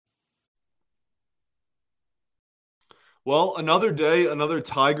Well, another day, another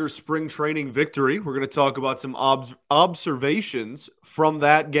Tiger spring training victory. We're going to talk about some observations from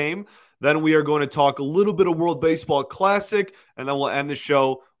that game. Then we are going to talk a little bit of World Baseball Classic, and then we'll end the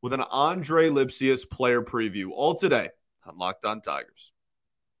show with an Andre Lipsius player preview. All today on Locked On Tigers.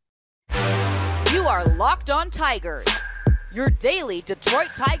 You are Locked On Tigers, your daily Detroit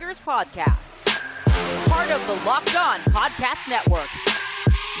Tigers podcast. Part of the Locked On Podcast Network,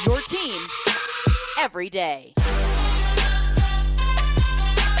 your team every day.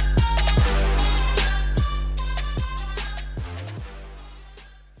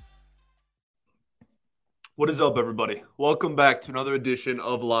 What is up, everybody? Welcome back to another edition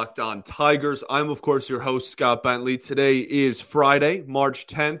of Locked On Tigers. I'm, of course, your host, Scott Bentley. Today is Friday, March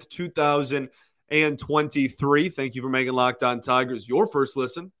 10th, 2023. Thank you for making Locked On Tigers your first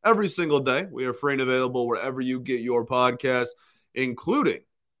listen every single day. We are free and available wherever you get your podcast, including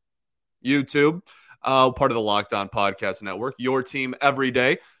YouTube, part of the Locked On Podcast Network, your team every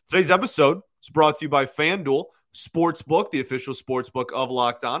day. Today's episode is brought to you by FanDuel Sportsbook, the official sportsbook of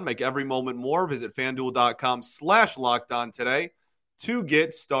Locked On. Make every moment more. Visit FanDuel.com/LockedOn today to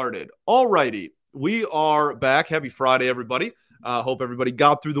get started. All righty, we are back. Happy Friday, everybody. Hope everybody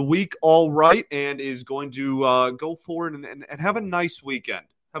got through the week all right and is going to go forward and have a nice weekend.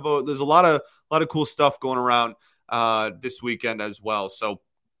 There's a lot of cool stuff going around this weekend as well. So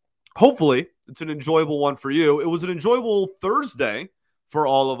hopefully it's an enjoyable one for you. It was an enjoyable Thursday for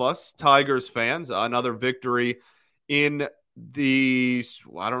all of us Tigers fans. Another victory in the,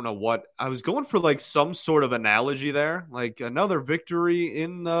 I don't know what, I was going for like some sort of analogy there, like another victory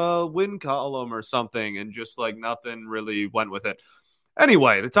in the win column or something, and just like nothing really went with it.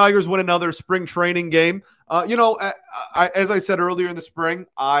 Anyway, the Tigers win another spring training game. As I said earlier in the spring,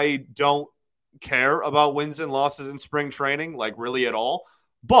 I don't care about wins and losses in spring training, like really at all,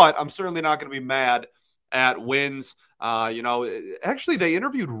 but I'm certainly not going to be mad at wins. Actually, they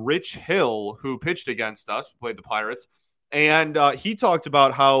interviewed Rich Hill, who pitched against us, played the Pirates, and he talked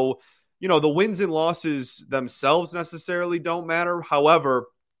about how, the wins and losses themselves necessarily don't matter. However,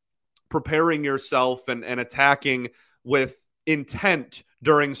 preparing yourself and attacking with intent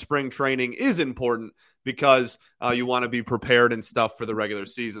during spring training is important because you want to be prepared and stuff for the regular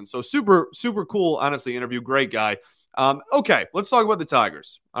season. So super, super cool, honestly, interview. Great guy. Okay, let's talk about the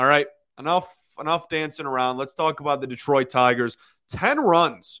Tigers. All right, enough dancing around. Let's talk about the Detroit Tigers. 10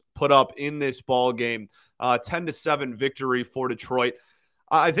 runs put up in this ball game. 10-7 victory for Detroit.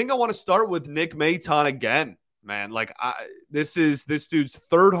 I think I want to start with Nick Maton again, man. This is this dude's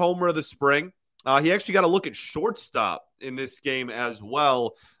third homer of the spring. He actually got a look at shortstop in this game as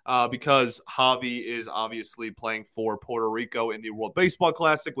well because Javi is obviously playing for Puerto Rico in the World Baseball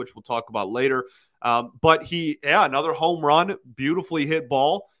Classic, which we'll talk about later. But another home run, beautifully hit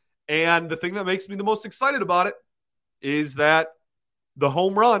ball. And the thing that makes me the most excited about it is that the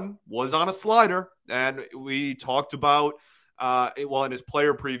home run was on a slider. And we talked about, in his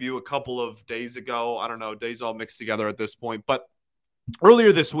player preview a couple of days ago, I don't know, days all mixed together at this point, but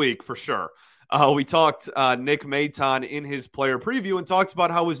earlier this week for sure, we talked Nick Maton in his player preview and talked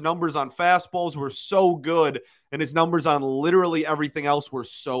about how his numbers on fastballs were so good and his numbers on literally everything else were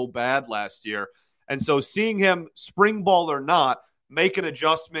so bad last year. And so seeing him, spring ball or not, make an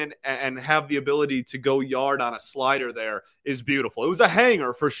adjustment and have the ability to go yard on a slider there is beautiful. It was a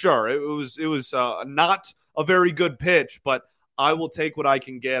hanger for sure. It was not a very good pitch, but I will take what I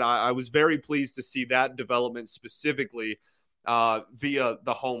can get. I was very pleased to see that development specifically via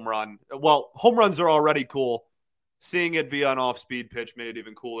the home run. Well, home runs are already cool. Seeing it via an off-speed pitch made it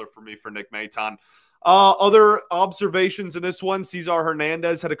even cooler for me for Nick Maton. Other observations in this one, Cesar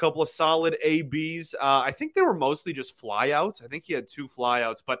Hernandez had a couple of solid ABs. I think they were mostly just flyouts. I think he had 2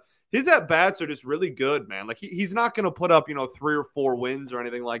 flyouts, but his at-bats are just really good, man. Like he's not going to put up, 3 or 4 wins or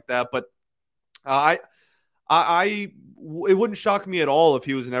anything like that, but it wouldn't shock me at all if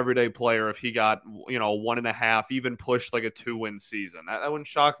he was an everyday player, if he got, 1.5, even pushed like a 2-win season. That wouldn't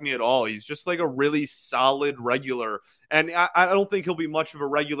shock me at all. He's just like a really solid regular. And I don't think he'll be much of a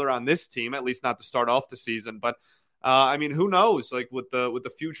regular on this team, at least not to start off the season. But who knows? Like with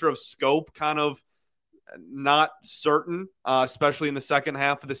the future of Scope kind of not certain, especially in the second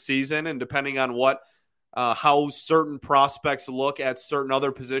half of the season, and depending on how certain prospects look at certain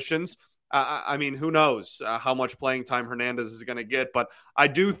other positions. Who knows how much playing time Hernandez is going to get. But I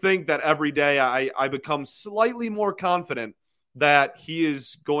do think that every day I become slightly more confident that he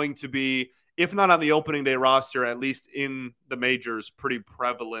is going to be, if not on the opening day roster, at least in the majors pretty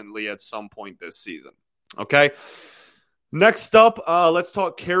prevalently at some point this season. Okay. Next up, let's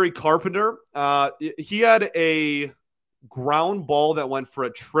talk Kerry Carpenter. He had a ground ball that went for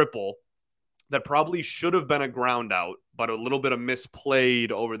a triple that probably should have been a ground out, but a little bit of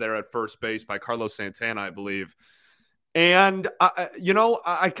misplayed over there at first base by Carlos Santana, I believe. And,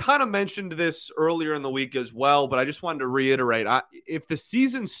 I kind of mentioned this earlier in the week as well, but I just wanted to reiterate. If the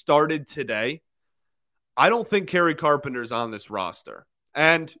season started today, I don't think Kerry Carpenter's on this roster.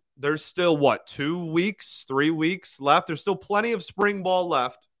 And there's still, 2 weeks, 3 weeks left? There's still plenty of spring ball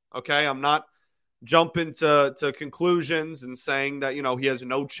left, okay? I'm not jumping to conclusions and saying that, he has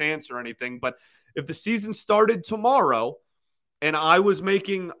no chance or anything. But if the season started tomorrow and I was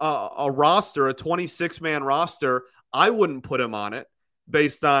making a roster, a 26-man roster, I wouldn't put him on it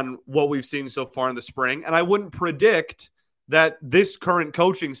based on what we've seen so far in the spring. And I wouldn't predict that this current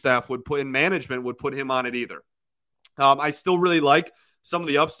coaching staff would put in management would put him on it either. I still really like some of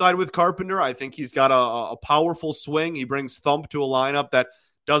the upside with Carpenter. I think he's got a powerful swing. He brings thump to a lineup that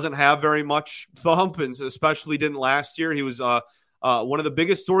doesn't have very much thump, and especially didn't last year. He was one of the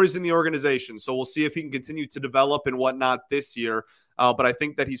biggest stories in the organization. So we'll see if he can continue to develop and whatnot this year. But I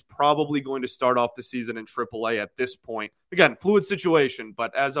think that he's probably going to start off the season in AAA at this point. Again, fluid situation,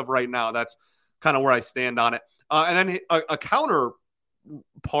 but as of right now, that's kind of where I stand on it. And then a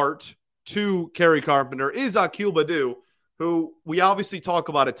counterpart to Kerry Carpenter is Akil Baddoo, who we obviously talk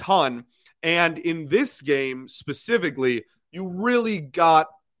about a ton. And in this game specifically, you really got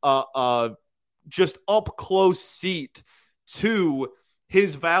a just up close seat to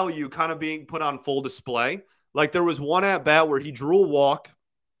his value kind of being put on full display. Like there was one at bat where he drew a walk.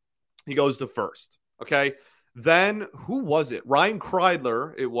 He goes to first. Okay. Then who was it? Ryan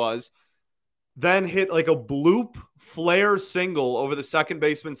Kreidler, it was. Then hit like a bloop flare single over the second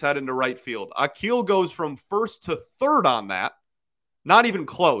baseman's head into right field. Akil goes from first to third on that. Not even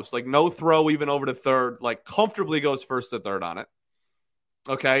close. Like no throw even over to third. Like comfortably goes first to third on it.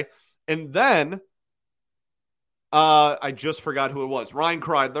 Okay. And then I just forgot who it was. Ryan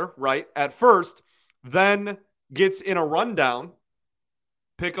Kreidler, right? At first. Then gets in a rundown.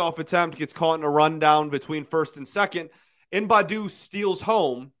 Pickoff attempt, gets caught in a rundown between first and second. And Baddoo steals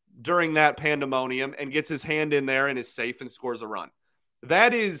home during that pandemonium and gets his hand in there and is safe and scores a run.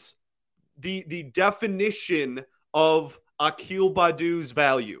 That is the definition of Akil Baddoo's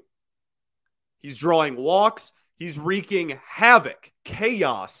value. He's drawing walks. He's wreaking havoc,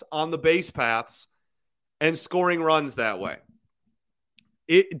 chaos on the base paths and scoring runs that way.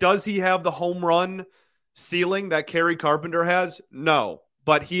 Does he have the home run ceiling that Kerry Carpenter has? No,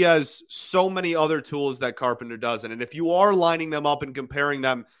 but he has so many other tools that Carpenter doesn't. And if you are lining them up and comparing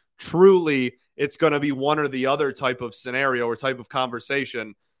them, truly it's going to be one or the other type of scenario or type of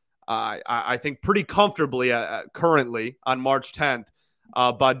conversation. I think pretty comfortably currently on March 10th,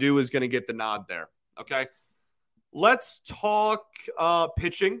 Baddoo is going to get the nod there. Okay. Let's talk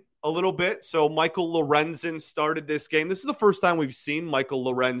pitching a little bit. So Michael Lorenzen started this game. This is the first time we've seen Michael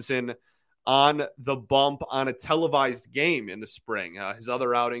Lorenzen on the bump on a televised game in the spring. His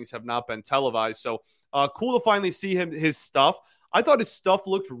other outings have not been televised. So cool to finally see his stuff. I thought his stuff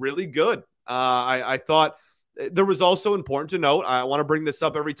looked really good. I thought there was also important to note, I want to bring this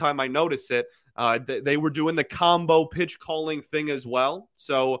up every time I notice it, they were doing the combo pitch calling thing as well.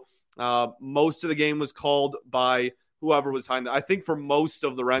 So most of the game was called by whoever was behind. I think for most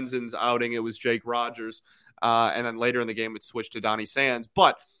of Lorenzen's outing, it was Jake Rogers. And then later in the game, it switched to Donnie Sands.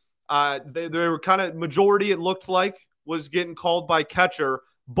 But they were kind of majority, it looked like, was getting called by catcher.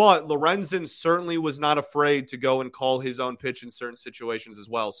 But Lorenzen certainly was not afraid to go and call his own pitch in certain situations as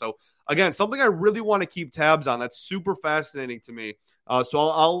well. So, again, something I really want to keep tabs on. That's super fascinating to me.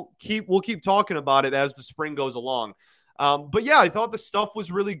 So we'll keep talking about it as the spring goes along. But yeah, I thought the stuff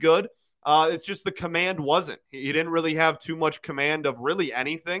was really good. It's just the command wasn't. He didn't really have too much command of really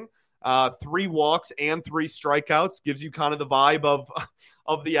anything. 3 walks and 3 strikeouts gives you kind of the vibe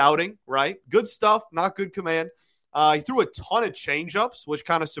of the outing, right? Good stuff, not good command. He threw a ton of changeups, which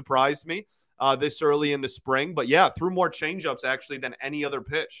kind of surprised me this early in the spring. But yeah, threw more changeups actually than any other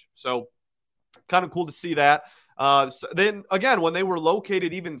pitch. So kind of cool to see that. Then again, when they were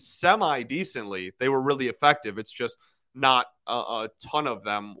located even semi-decently, they were really effective. It's just not a ton of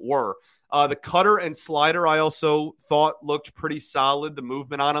them were. The cutter and slider I also thought looked pretty solid, the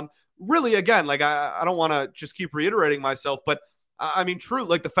movement on them. Really, again, like I don't want to just keep reiterating myself, but I mean, true,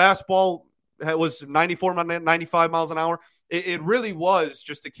 like the fastball was 94, 95 miles an hour. It really was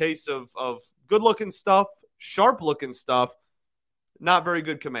just a case of good-looking stuff, sharp-looking stuff, not very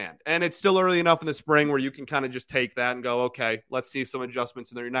good command. And it's still early enough in the spring where you can kind of just take that and go, okay, let's see some adjustments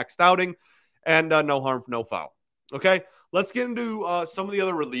in their next outing, and no harm, no foul. Okay, let's get into some of the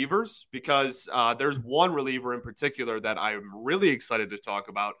other relievers because there's one reliever in particular that I'm really excited to talk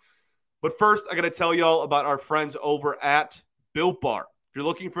about. But first, I got to tell y'all about our friends over at Built Bar. If you're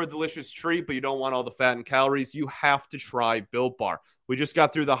looking for a delicious treat, but you don't want all the fat and calories, you have to try Built Bar. We just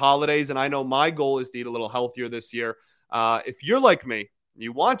got through the holidays, and I know my goal is to eat a little healthier this year. If you're like me,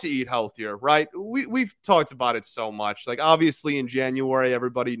 you want to eat healthier, right? We've talked about it so much. Like, obviously, in January,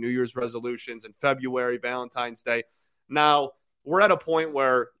 everybody, New Year's resolutions. In February, Valentine's Day. Now, we're at a point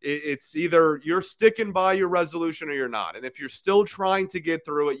where it's either you're sticking by your resolution or you're not. And if you're still trying to get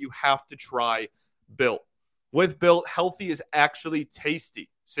through it, you have to try Built. With Built, healthy is actually tasty.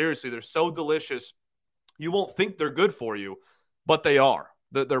 Seriously, they're so delicious. You won't think they're good for you, but they are.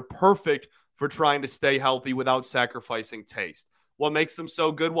 They're perfect for trying to stay healthy without sacrificing taste. What makes them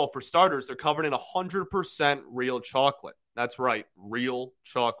so good? Well, for starters, they're covered in 100% real chocolate. That's right, real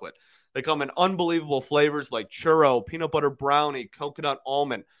chocolate. They come in unbelievable flavors like churro, peanut butter brownie, coconut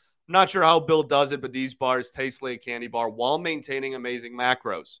almond. I'm not sure how Built does it, but these bars taste like a candy bar while maintaining amazing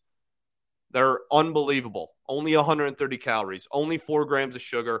macros. They're unbelievable. Only 130 calories, only 4 grams of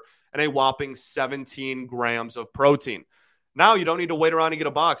sugar, and a whopping 17 grams of protein. Now you don't need to wait around to get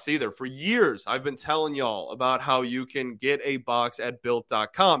a box either. For years, I've been telling y'all about how you can get a box at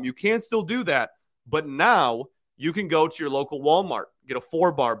Built.com. You can still do that, but now you can go to your local Walmart, get a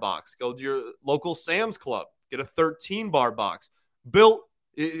 4-bar box. Go to your local Sam's Club, get a 13-bar box. Built,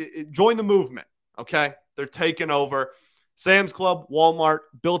 join the movement, okay? They're taking over. Sam's Club, Walmart,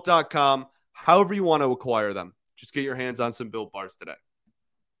 Built.com. However you want to acquire them, just get your hands on some Built Bars today.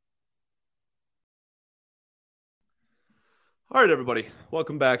 All right, everybody.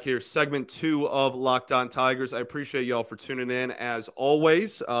 Welcome back here. Segment 2 of Locked On Tigers. I appreciate y'all for tuning in as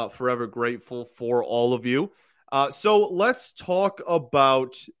always. Forever grateful for all of you. So let's talk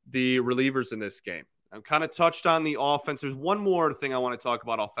about the relievers in this game. I've kind of touched on the offense. There's one more thing I want to talk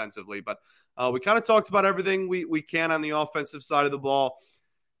about offensively, but we kind of talked about everything we can on the offensive side of the ball.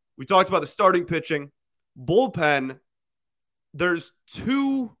 We talked about the starting pitching. Bullpen, there's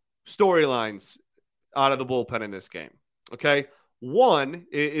 2 storylines out of the bullpen in this game, okay? One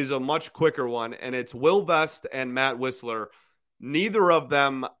is a much quicker one, and it's Will Vest and Matt Wisler. Neither of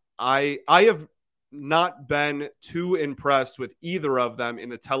them, I have not been too impressed with either of them in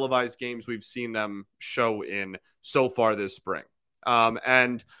the televised games we've seen them show in so far this spring.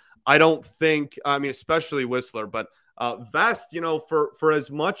 And I don't think, especially Wisler, but Vest, for as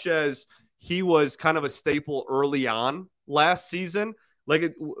much as he was kind of a staple early on last season,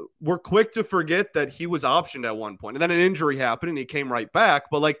 we're quick to forget that he was optioned at one point. And then an injury happened and he came right back.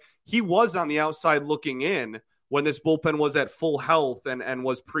 But he was on the outside looking in when this bullpen was at full health and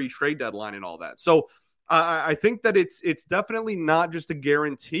was pre-trade deadline and all that. So I think that it's definitely not just a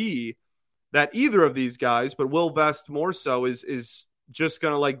guarantee that either of these guys, but Will Vest more so is just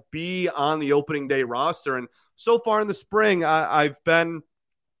going to be on the opening day roster. And so far in the spring, I've been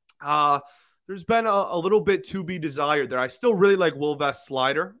there's been a little bit to be desired there. I still really like Will Vest's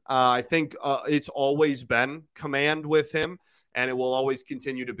slider. I think it's always been command with him, and it will always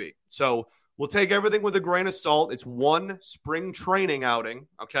continue to be. So we'll take everything with a grain of salt. It's one spring training outing,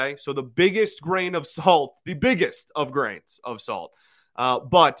 okay? So the biggest grain of salt, the biggest of grains of salt.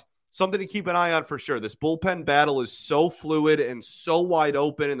 But something to keep an eye on for sure. This bullpen battle is so fluid and so wide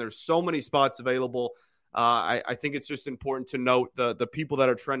open, and there's so many spots available. I think it's just important to note the people that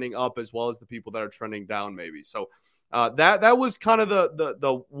are trending up as well as the people that are trending down maybe. So that was kind of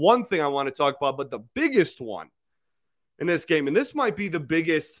the one thing I want to talk about, but the biggest one in this game, and this might be the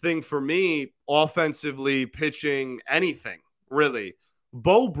biggest thing for me offensively, pitching, anything, really.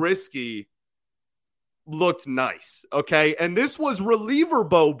 Beau Brieske looked nice, okay? And this was reliever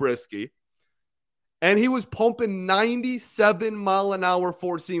Beau Brieske, and he was pumping 97-mile-an-hour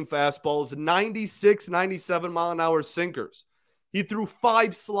four-seam fastballs, 96, 97-mile-an-hour sinkers. He threw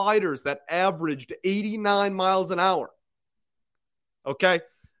 5 sliders that averaged 89 miles an hour, okay?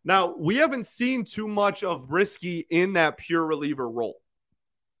 Now, we haven't seen too much of Brieske in that pure reliever role,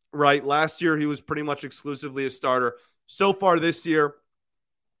 right? Last year, he was pretty much exclusively a starter. So far this year,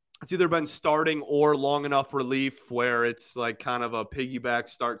 it's either been starting or long enough relief where it's kind of a piggyback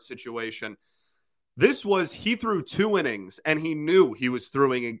start situation. This was, he threw 2 innings, and he knew he was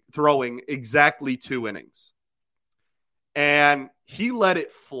throwing exactly 2 innings. And he let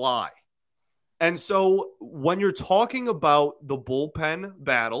it fly. And so when you're talking about the bullpen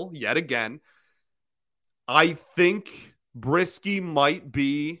battle, yet again, I think Brieske might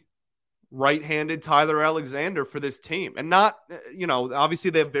be right-handed Tyler Alexander for this team. And not,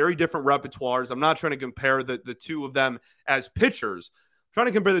 obviously they have very different repertoires. I'm not trying to compare the two of them as pitchers. I'm trying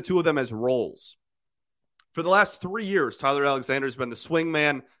to compare the two of them as roles. For the last 3 years, Tyler Alexander has been the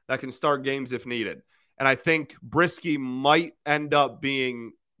swingman that can start games if needed. And I think Brieske might end up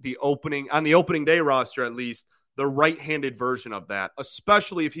being on the opening day roster at least, the right-handed version of that,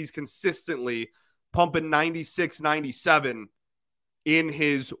 especially if he's consistently pumping 96, 97 in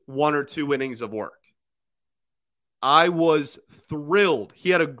his 1 or 2 innings of work. I was thrilled.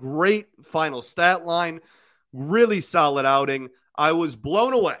 He had a great final stat line, really solid outing. I was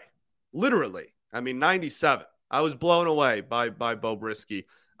blown away, literally. 97. I was blown away by Beau Brieske.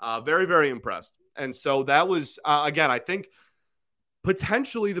 Very, very impressed. And so that was, again, I think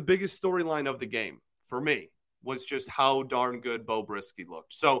potentially the biggest storyline of the game for me was just how darn good Beau Brieske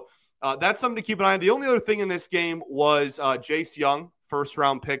looked. So that's something to keep an eye on. The only other thing in this game was Jace Young,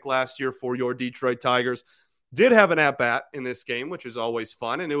 first-round pick last year for your Detroit Tigers, did have an at-bat in this game, which is always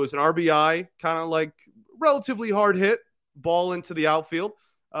fun, and it was an RBI, kind of like relatively hard hit, ball into the outfield.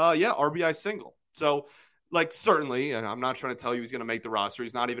 RBI single. So, certainly, and I'm not trying to tell you he's going to make the roster.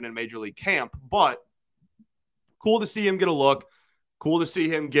 He's not even in Major League camp, but cool to see him get a look. Cool to see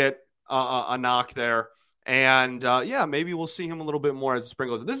him get a knock there. And, maybe we'll see him a little bit more as the spring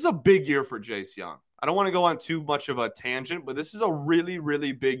goes. This is a big year for Jace Young. I don't want to go on too much of a tangent, but this is a really,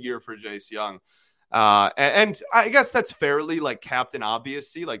 really big year for Jace Young. And I guess that's fairly Captain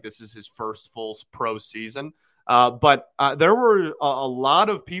Obviously, this is his first full pro season. But there were a lot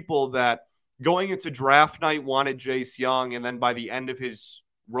of people that going into draft night wanted Jace Young. And then by the end of his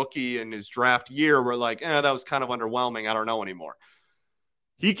rookie and his draft year, were that was kind of underwhelming. I don't know anymore.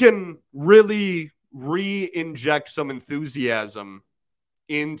 He can really re-inject some enthusiasm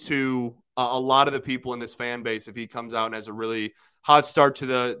into a lot of the people in this fan base if he comes out and has a really hot start to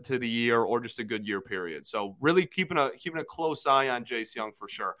the year or just a good year period. So really keeping a close eye on Jace Young for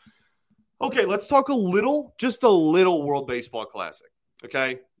sure. Okay, let's talk just a little World Baseball Classic.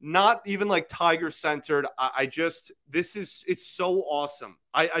 Okay, not even Tiger centered. It's so awesome.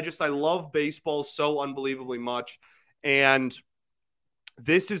 I love baseball so unbelievably much, and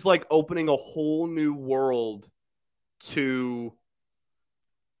this is opening a whole new world to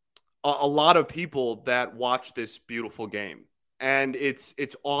a lot of people that watch this beautiful game. And it's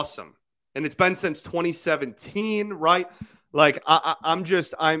awesome. And it's been since 2017, right?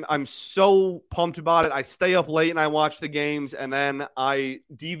 I'm so pumped about it. I stay up late and I watch the games, and then I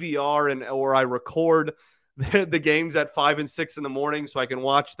DVR or I record the games at 5 and 6 in the morning so I can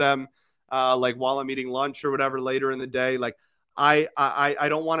watch them while I'm eating lunch or whatever later in the day. I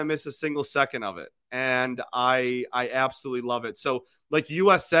don't want to miss a single second of it. And I absolutely love it. So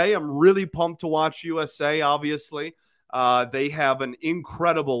USA, I'm really pumped to watch USA, obviously. They have an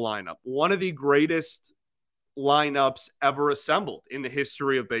incredible lineup. One of the greatest lineups ever assembled in the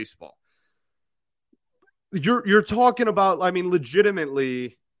history of baseball. You're talking about,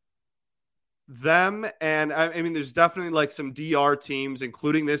 legitimately them. And there's definitely some DR teams,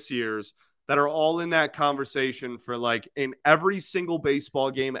 including this year's, that are all in that conversation for in every single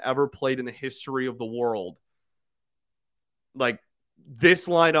baseball game ever played in the history of the world. This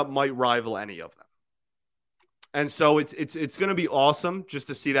lineup might rival any of them. And so it's going to be awesome just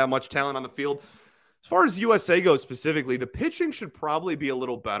to see that much talent on the field. As far as USA goes specifically, the pitching should probably be a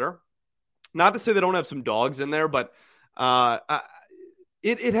little better. Not to say they don't have some dogs in there, but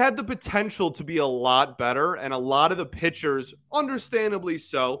it had the potential to be a lot better. And a lot of the pitchers, understandably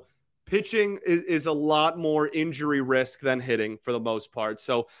so, pitching is a lot more injury risk than hitting for the most part.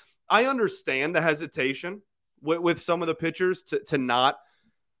 So I understand the hesitation with some of the pitchers to not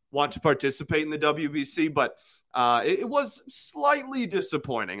want to participate in the WBC, but it was slightly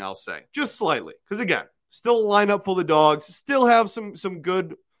disappointing, I'll say. Just slightly. Because, again, still a lineup full of dogs, still have some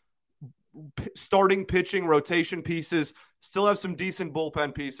good starting pitching rotation pieces, still have some decent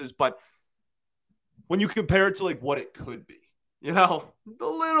bullpen pieces, but when you compare it to, what it could be, just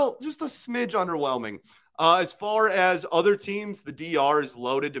a smidge underwhelming. As far as other teams, the DR is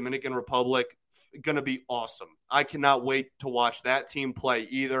loaded. Dominican Republic, going to be awesome. I cannot wait to watch that team play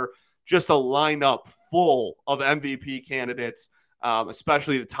either. Just a lineup full of MVP candidates,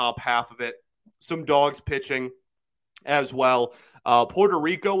 especially the top half of it. Some dogs pitching as well. Puerto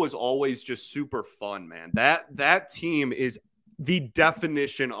Rico was always just super fun, man. That team is the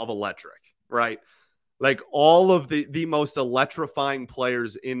definition of electric, right? All of the most electrifying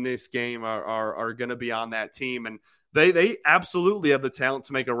players in this game are going to be on that team. And they absolutely have the talent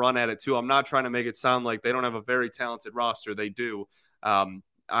to make a run at it too. I'm not trying to make it sound like they don't have a very talented roster. They do.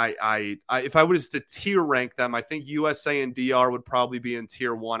 If I was to tier rank them, I think USA and DR would probably be in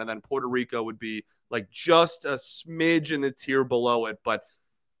tier 1, and then Puerto Rico would be just a smidge in the tier below it. But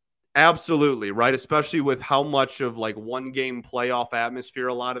absolutely, right? Especially with how much of one game playoff atmosphere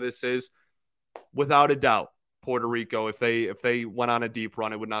a lot of this is. Without a doubt, Puerto Rico, if they went on a deep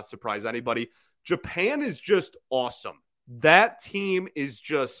run, it would not surprise anybody. Japan is just awesome. That team is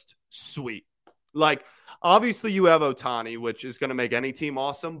just sweet. Obviously, you have Ohtani, which is going to make any team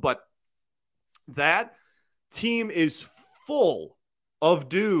awesome, but that team is full of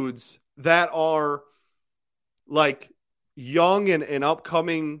dudes that are like young and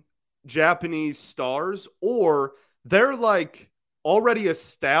upcoming Japanese stars, or they're like already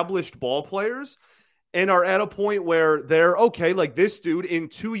established ball players and are at a point where they're okay, like this dude in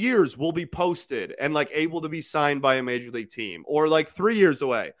 2 years will be posted and like able to be signed by a major league team, or like 3 years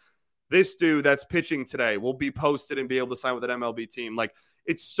away, this dude that's pitching today will be posted and be able to sign with an MLB team. Like,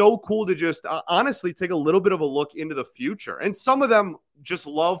 it's so cool to just honestly take a little bit of a look into the future. And some of them just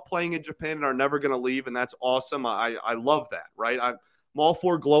love playing in Japan and are never going to leave. And that's awesome. I love that, right? I'm all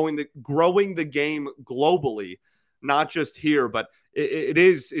for growing the game globally, not just here, but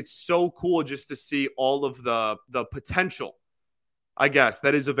it's so cool just to see all of the potential, I guess,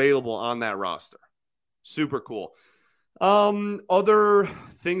 that is available on that roster. Super cool. Other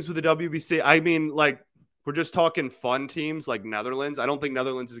things with the WBC, I mean, like, we're just talking fun teams like Netherlands. I don't think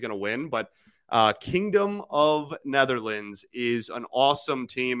Netherlands is going to win, but Kingdom of Netherlands is an awesome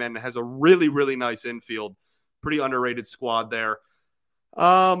team and has a really, really nice infield. Pretty underrated squad there.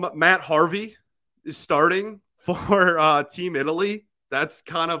 Matt Harvey is starting for Team Italy. That's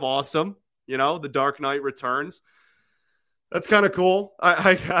kind of awesome. You know, the Dark Knight returns. That's kind of cool.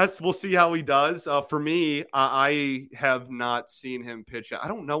 I guess we'll see how he does. For me, I have not seen him pitch. I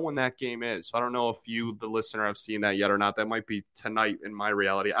don't know when that game is. So I don't know if you, the listener, have seen that yet or not. That might be tonight in my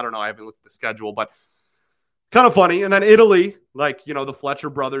reality. I don't know. I haven't looked at the schedule, but kind of funny. And then Italy, like, you know, the Fletcher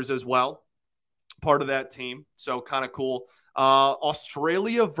brothers as well, part of that team. So kind of cool.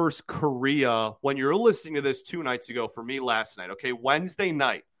 Australia versus Korea. When you're listening to this 2 nights ago, for me last night, okay, Wednesday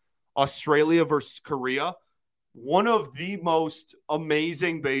night, Australia versus Korea. One of the most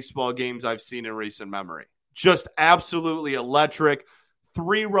amazing baseball games I've seen in recent memory. Just absolutely electric.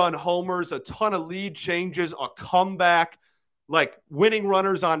 3-run homers, a ton of lead changes, a comeback, like winning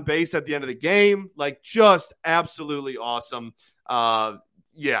runners on base at the end of the game. Like, just absolutely awesome.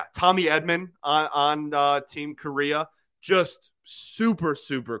 Yeah, Tommy Edman on Team Korea. Just super,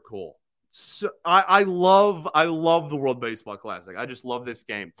 super cool. So I love the World Baseball Classic. I just love this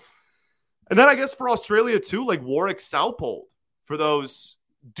game. And then I guess for Australia too, like Warwick Saupold, for those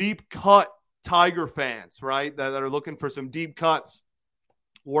deep cut Tiger fans, right, that are looking for some deep cuts.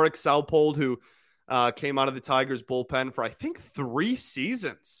 Warwick Saupold, who came out of the Tigers bullpen for, I think, 3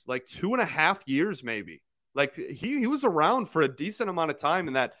 seasons, like 2.5 years maybe. Like he was around for a decent amount of time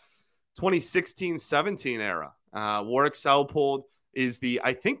in that 2016-17 era. Warwick Saupold is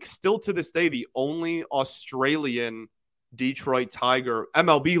I think still to this day, the only Australian Detroit Tiger,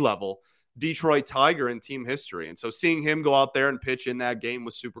 MLB level, Detroit Tiger in team history. And so seeing him go out there and pitch in that game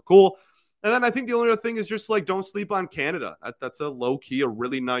was super cool. And then I think the only other thing is just like, don't sleep on Canada. That's a low-key, a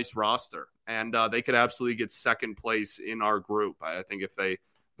really nice roster. And they could absolutely get second place in our group, I think, if they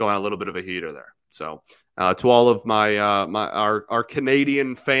go on a little bit of a heater there. So to all of our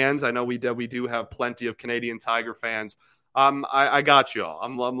Canadian fans, I know we do have plenty of Canadian Tiger fans. I got you all.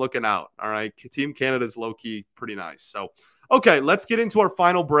 I'm looking out. All right. Team Canada's low-key pretty nice. So, okay, let's get into our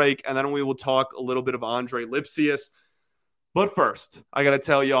final break, and then we will talk a little bit of Andre Lipsius. But first, I got to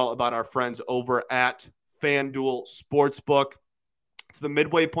tell y'all about our friends over at FanDuel Sportsbook. It's the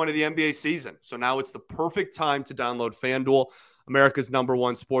midway point of the NBA season, so now it's the perfect time to download FanDuel, America's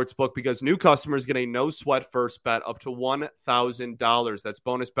 #1 sportsbook, because new customers get a no-sweat first bet up to $1,000. That's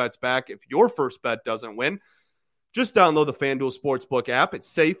bonus bets back if your first bet doesn't win. Just download the FanDuel Sportsbook app. It's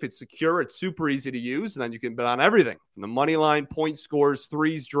safe, it's secure, it's super easy to use, and then you can bet on everything from the money line, point scores,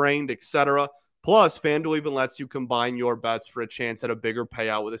 threes drained, etc. Plus, FanDuel even lets you combine your bets for a chance at a bigger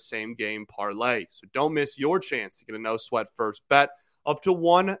payout with a same-game parlay. So don't miss your chance to get a no-sweat first bet up to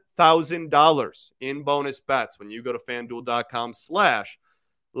 $1,000 in bonus bets when you go to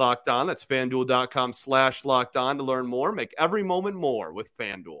FanDuel.com/LockedOn. That's FanDuel.com/LockedOn to learn more. Make every moment more with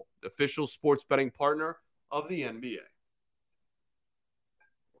FanDuel, the official sports betting partner of the NBA.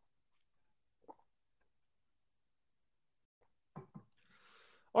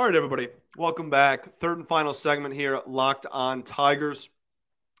 All right, everybody. Welcome back. Third and final segment here, Locked On Tigers.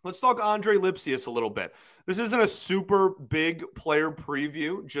 Let's talk Andre Lipsius a little bit. This isn't a super big player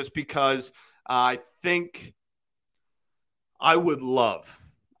preview just because I think I would love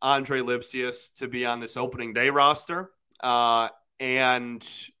Andre Lipsius to be on this opening day roster. And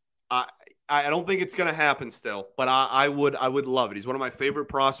I don't think it's going to happen still, but I would love it. He's one of my favorite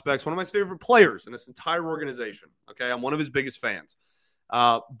prospects, one of my favorite players in this entire organization. Okay, I'm one of his biggest fans.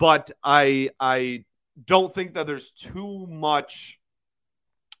 But I don't think that there's too much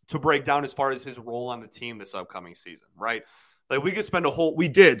to break down as far as his role on the team this upcoming season, right? Like we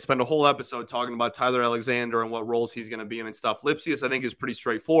did spend a whole episode talking about Tyler Alexander and what roles he's going to be in and stuff. Lipsius, I think, is pretty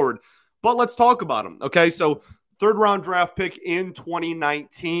straightforward, but let's talk about him. Okay, so 3rd round draft pick in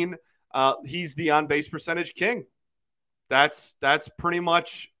 2019. He's the on base percentage king. That's pretty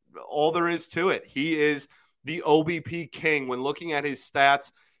much all there is to it. He is the OBP king. When looking at his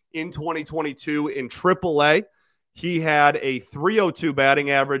stats in 2022 in AAA, he had a 302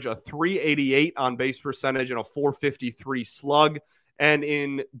 batting average, a 388 on base percentage, and a 453 slug. And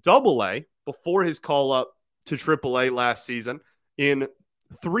in AA, before his call up to AAA last season, in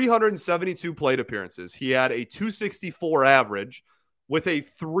 372 plate appearances, he had a 264 average with a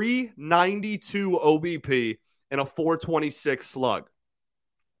 392 OBP and a 426 slug.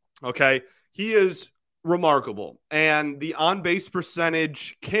 Okay, he is remarkable. And the on base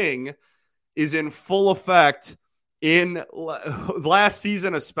percentage king is in full effect in last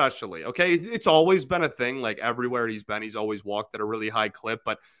season especially, okay? It's always been a thing. Like everywhere he's been, he's always walked at a really high clip.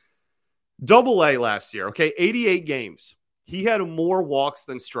 But AA last year, okay, 88 games. He had more walks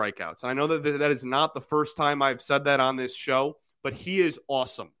than strikeouts. And I know that is not the first time I've said that on this show, but he is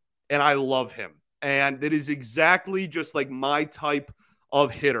awesome. And I love him. And it is exactly just like my type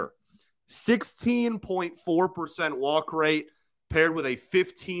of hitter. 16.4% walk rate paired with a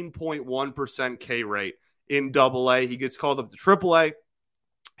 15.1% K rate. In AA, he gets called up to AAA.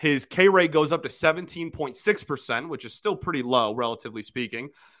 His K rate goes up to 17.6%, which is still pretty low, relatively speaking.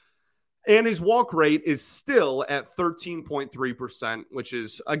 And his walk rate is still at 13.3%, which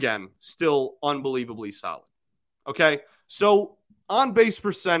is, again, still unbelievably solid. Okay, so on base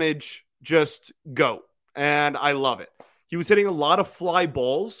percentage, just go. And I love it. He was hitting a lot of fly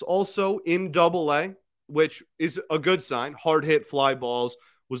balls also in AA, which is a good sign. Hard hit fly balls.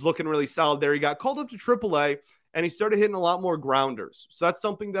 Was looking really solid there. He got called up to AAA, and he started hitting a lot more grounders. So that's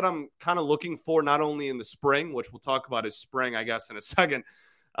something that I'm kind of looking for, not only in the spring, which we'll talk about his spring, I guess, in a second,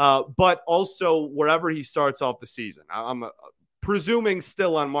 but also wherever he starts off the season. I'm presuming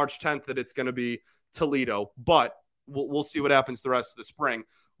still on March 10th that it's going to be Toledo, but we'll see what happens the rest of the spring.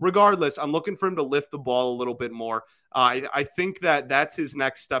 Regardless, I'm looking for him to lift the ball a little bit more. I think that that's his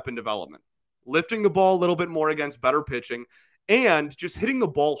next step in development. Lifting the ball a little bit more against better pitching, and just hitting the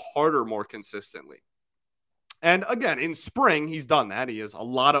ball harder more consistently. And again, in spring, he's done that. He has a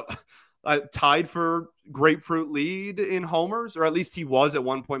lot of tied for grapefruit lead in homers, or at least he was at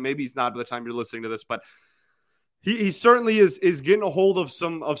one point. Maybe he's not by the time you're listening to this, but he certainly is getting a hold of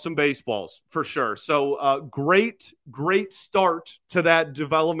some baseballs for sure. So great start to that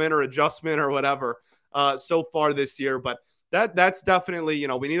development or adjustment or whatever so far this year. But that's definitely,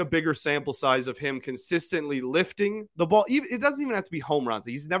 we need a bigger sample size of him consistently lifting the ball. It doesn't even have to be home runs.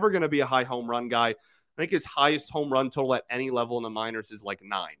 He's never going to be a high home run guy. I think his highest home run total at any level in the minors is like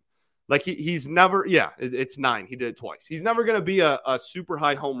 9. Like he's never, it's 9. He did it twice. He's never going to be a super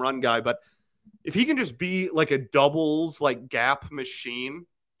high home run guy, but if he can just be like a doubles, like gap machine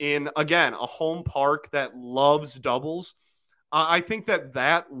in, again, a home park that loves doubles, I think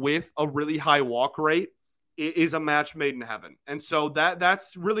that with a really high walk rate is a match made in heaven. And so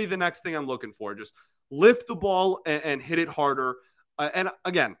that's really the next thing I'm looking for. Just lift the ball and hit it harder. And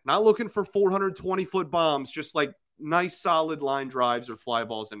again, not looking for 420-foot bombs, just like nice solid line drives or fly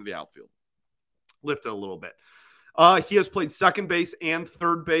balls into the outfield. Lift it a little bit. He has played second base and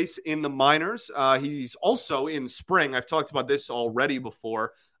third base in the minors. He's also in spring. I've talked about this already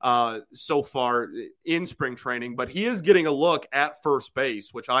before so far in spring training, but he is getting a look at first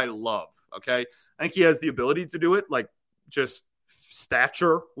base, which I love. Okay. I think he has the ability to do it, like just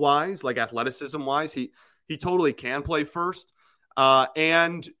stature wise, like athleticism wise. He totally can play first.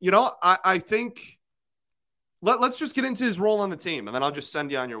 And I think let's just get into his role on the team, and then I'll just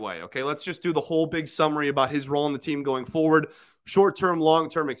send you on your way. Okay. Let's just do the whole big summary about his role on the team going forward, short-term,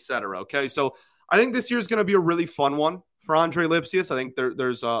 long-term, etc. Okay. So I think this year is going to be a really fun one for Andre Lipsius. I think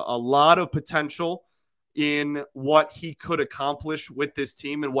there's a lot of potential in what he could accomplish with this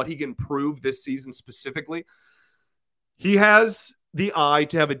team and what he can prove this season specifically. He has the eye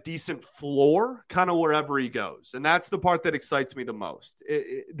to have a decent floor kind of wherever he goes. And that's the part that excites me the most.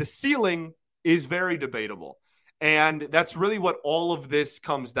 The ceiling is very debatable. And that's really what all of this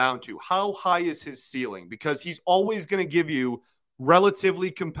comes down to. How high is his ceiling? Because he's always going to give you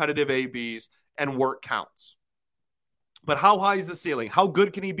relatively competitive ABs and work counts. But how high is the ceiling? How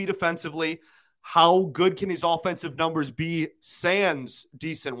good can he be defensively? How good can his offensive numbers be sans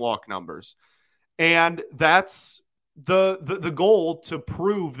decent walk numbers? And that's the goal to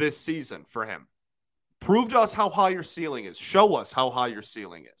prove this season for him. Prove to us how high your ceiling is. Show us how high your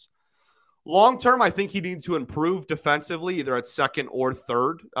ceiling is. Long term, I think he needs to improve defensively, either at second or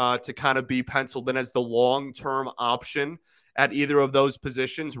third, to kind of be penciled in as the long-term option at either of those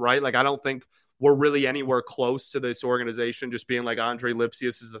positions, right? Like, I don't think we're really anywhere close to this organization just being like Andre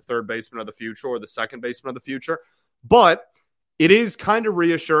Lipsius is the third baseman of the future or the second baseman of the future. But it is kind of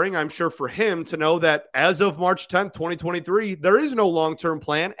reassuring, I'm sure, for him to know that as of March 10th, 2023, there is no long-term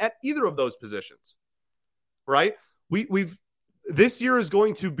plan at either of those positions, right? This year is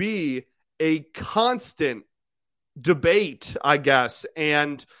going to be a constant debate, I guess,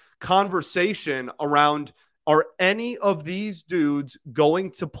 and conversation around, are any of these dudes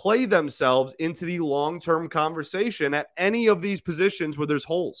going to play themselves into the long-term conversation at any of these positions where there's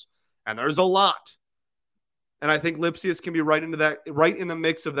holes? And there's a lot. And I think Lipsius can be right into that, right in the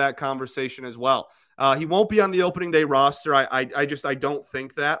mix of that conversation as well. He won't be on the opening day roster. I don't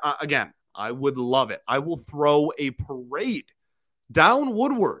think that. Again, I would love it. I will throw a parade down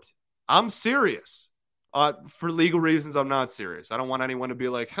Woodward. I'm serious. For legal reasons, I'm not serious. I don't want anyone to be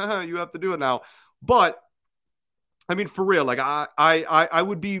like, you have to do it now. But I mean, for real, like I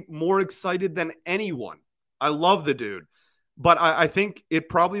would be more excited than anyone. I love the dude. But I think it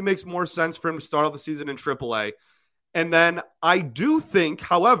probably makes more sense for him to start off the season in AAA. And then I do think,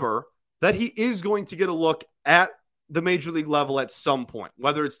 however, that he is going to get a look at the major league level at some point,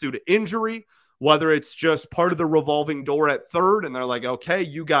 whether it's due to injury, whether it's just part of the revolving door at third. And they're like, okay,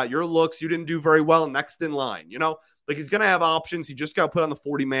 you got your looks. You didn't do very well. Next in line, like he's going to have options. He just got put on the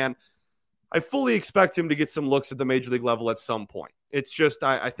 40-man. I fully expect him to get some looks at the major league level at some point. It's just,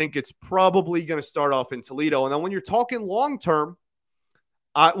 I think it's probably going to start off in Toledo. And then when you're talking long-term,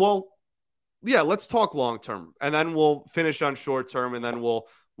 let's talk long-term. And then we'll finish on short-term, and then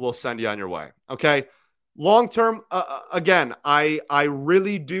we'll send you on your way. Okay? Long-term, again, I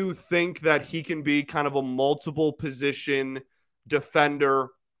really do think that he can be kind of a multiple position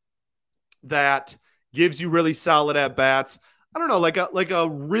defender that gives you really solid at-bats. I don't know, like a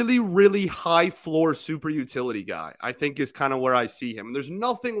really, really high floor super utility guy, I think is kind of where I see him. And there's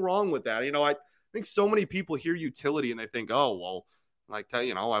nothing wrong with that. I think so many people hear utility and they think, oh, well, like,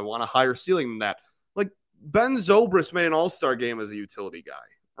 I want a higher ceiling than that. Like Ben Zobrist made an all-star game as a utility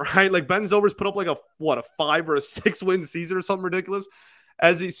guy, right? Like Ben Zobrist put up like a 5 or a 6 win season or something ridiculous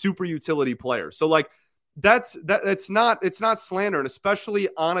as a super utility player. So like it's not slander, and especially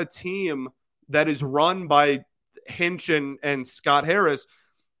on a team that is run by Hinch and Scott Harris.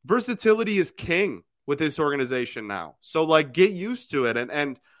 Versatility is king with this organization now. So like get used to it.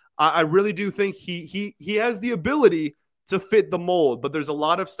 And I really do think he has the ability to fit the mold, but there's a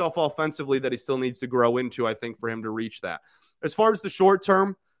lot of stuff offensively that he still needs to grow into, I think, for him to reach that. As far as the short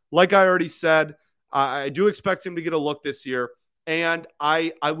term, like I already said, I do expect him to get a look this year. And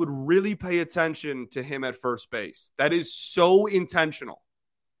I would really pay attention to him at first base. That is so intentional.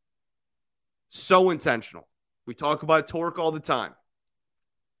 So intentional. We talk about Torque all the time.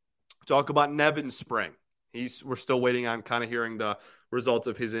 We talk about Nevin Spring. We're still waiting on kind of hearing the results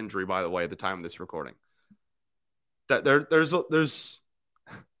of his injury, by the way, at the time of this recording. That there's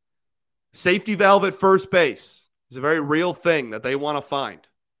safety valve at first base. It's a very real thing that they want to find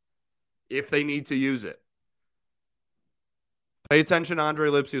if they need to use it. Pay attention to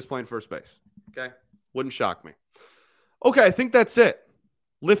Andre Lipsius playing first base. Okay? Wouldn't shock me. Okay, I think that's it.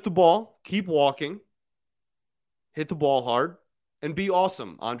 Lift the ball. Keep walking. Hit the ball hard, and be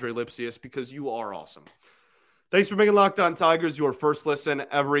awesome, Andre Lipsius, because you are awesome. Thanks for making Locked On Tigers your first listen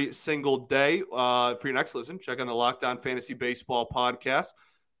every single day. For your next listen, check out the Locked On Fantasy Baseball podcast.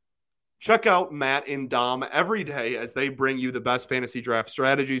 Check out Matt and Dom every day as they bring you the best fantasy draft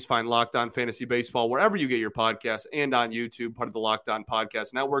strategies. Find Locked On Fantasy Baseball wherever you get your podcasts and on YouTube, part of the Locked On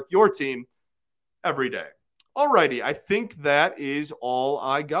Podcast Network, your team every day. Alrighty, I think that is all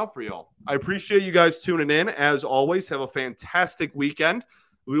I got for y'all. I appreciate you guys tuning in. As always, have a fantastic weekend.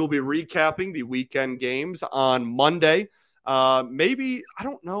 We will be recapping the weekend games on Monday. Maybe, I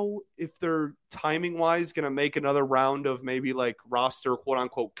don't know if they're timing-wise going to make another round of maybe like roster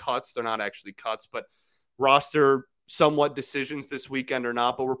quote-unquote cuts. They're not actually cuts, but roster somewhat decisions this weekend or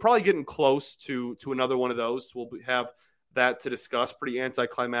not. But we're probably getting close to another one of those. We'll have that to discuss. Pretty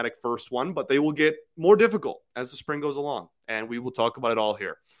anticlimactic first one, but they will get more difficult as the spring goes along, and we will talk about it all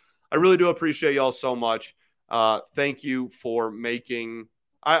here. I really do appreciate y'all so much. Thank you for making.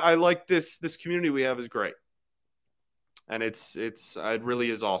 I like this community we have is great, and it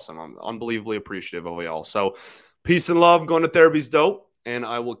really is awesome. I'm unbelievably appreciative of y'all. So, peace and love. Going to therapy's dope, and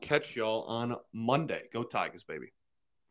I will catch y'all on Monday. Go Tigers, baby.